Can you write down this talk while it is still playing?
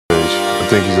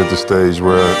think he's at the stage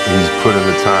where he's put in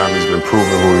the time, he's been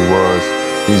proving who he was,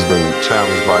 he's been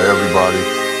challenged by everybody.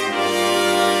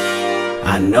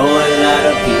 I know a lot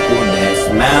of people that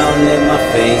smile in my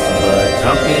face, but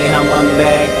talk behind my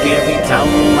back every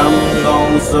time I'm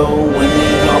gone. So when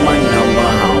they call my number,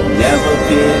 I'll never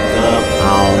pick up.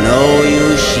 I don't know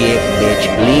you shit, bitch,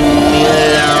 leave me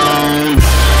alone.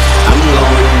 I'm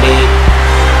going big,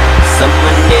 suck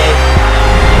my dick.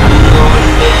 I'm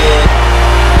going big,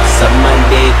 suck my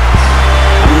dick.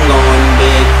 I'm going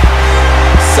big,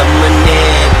 suck my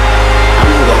dick.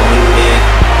 I'm going big,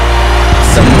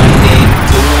 suck my dick.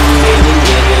 Too many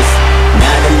niggas,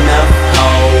 not enough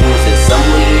hoes. And some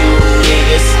of you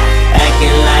niggas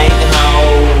acting like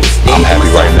hoes. I'm happy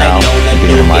right now,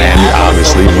 being in Miami,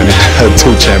 obviously, winning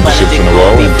 2 championships in a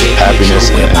row, and happiness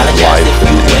in life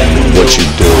and what you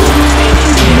do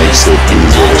makes it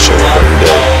easier to show up every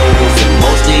day. And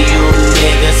most of you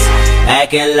niggas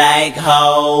acting like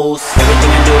hoes.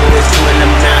 Everything I do is true and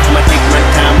I'm not. I'ma take my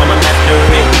time, I'ma master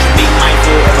it. Be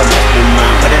mindful of a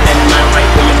mastermind. Put it in my right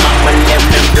when your mama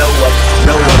left and blow up,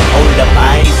 hold up.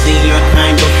 I ain't seen your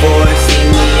kind before, see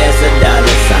me as a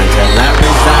dollar sign. Till I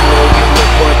resign, or you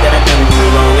report that I done you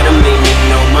wrong. And I'm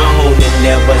leaning on my home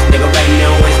endeavors. Nigga, right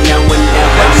now it's now and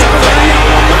never. Nigga, right now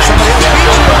I'm a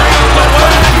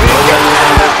know a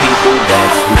lot of people that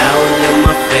smile in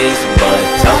my face, but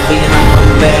talk behind my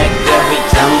back every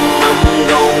time I'm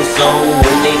gone. So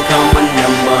when they call my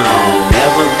number, I'll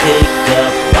never pick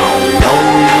up. I don't know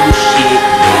you shit,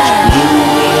 bitch, leave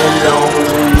me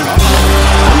alone.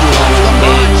 I'm going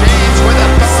big,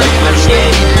 suck my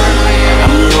dick.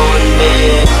 I'm going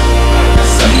big,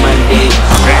 suck my dick.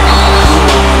 I'm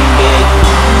going big,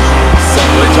 suck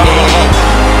my dick.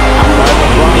 I'm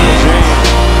going big,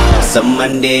 suck my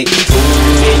dick. Too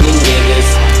many niggas,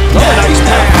 not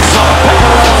enough hoes.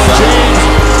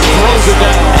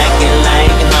 Acting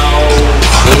like hoes.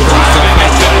 They don't suck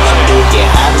like I do. Get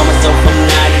high by myself, I'm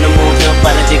not in the mood to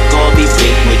apologize or be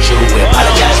fake with you.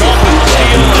 Apologize if you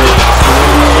ever do. Too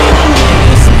many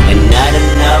niggas and not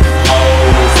enough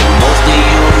hoes. And most of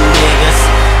you niggas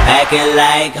acting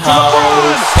like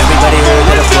hoes. Everybody heard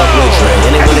that I fuck with Trey,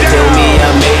 and they wanna tell me I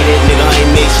made it. Nigga, I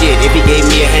ain't made shit. If he gave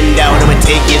me a handout, I'ma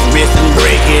take his wrist and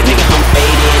break it. Nigga, I'm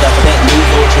faded off of that new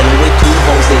hoe, chillin' with 2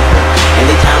 hoes in her. And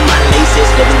they tie my laces,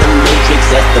 living the matrix,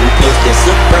 that's them pills, they're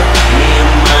super. Me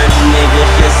and my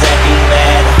niggas just acting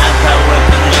bad. High power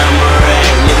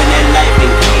conglomerate, living that life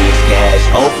in countless cash.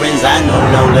 Old friends I no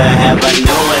longer have. I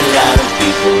know a lot of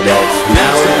people that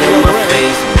smile in my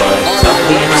face, but talk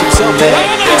behind my back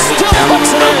every time I'm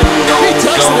gone.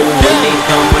 So when they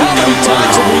come my number,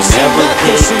 I'll never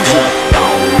pick up. I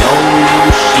don't know you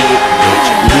shit, bitch,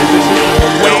 leave me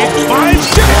alone. I'm going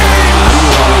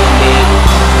big,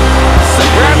 suck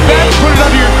my dick. Put it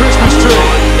under your Christmas tree. I'm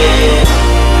going big,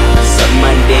 suck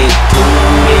my dick. Too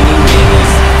many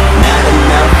niggas, not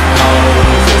enough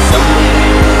hoes. And some of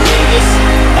you niggas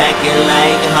acting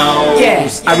like hoes. Yeah,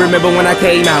 I remember when I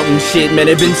came out and shit, man,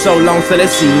 it been so long since I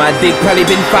see my dick. Probably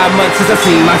been 5 months since I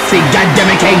seen my seat.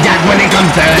 Goddamn it, can't that when it comes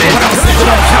to this. When I was sleeping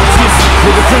on couches,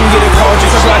 nigga couldn't get a call,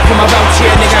 just a block from my vouch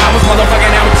here. Nigga, I was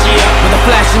motherfucking out here with the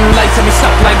flashing lights and me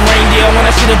stuck like reindeer. When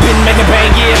I should've been making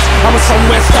bang years, I was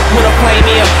somewhere stuck with a flame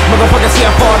here. Motherfuckers see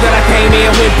how far that I came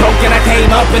here. Went broke and I came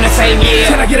up in the same year.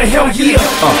 Can I get a hell yeah?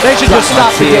 They should just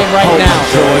stop the game right now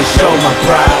Show my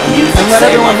pride, and let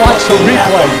everyone watch the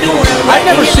replay. I've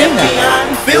never seen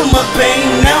that. Feel my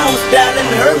pain now, I'm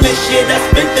styling her and shit. I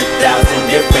spent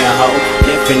 1,000 different hoes,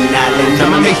 different islands.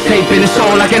 I'm a mixtape and it's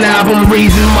all like an album.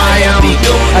 Reason why I'm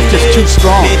That's just too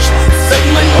strong. Bitch, suck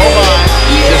my dick.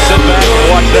 Yeah, Just sit back and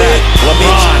watch that.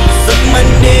 LeBron. Suck my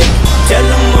dick. Tell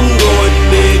him I'm going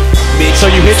big. Bitch, So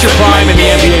you hit your prime in the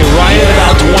NBA right at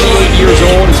about 20.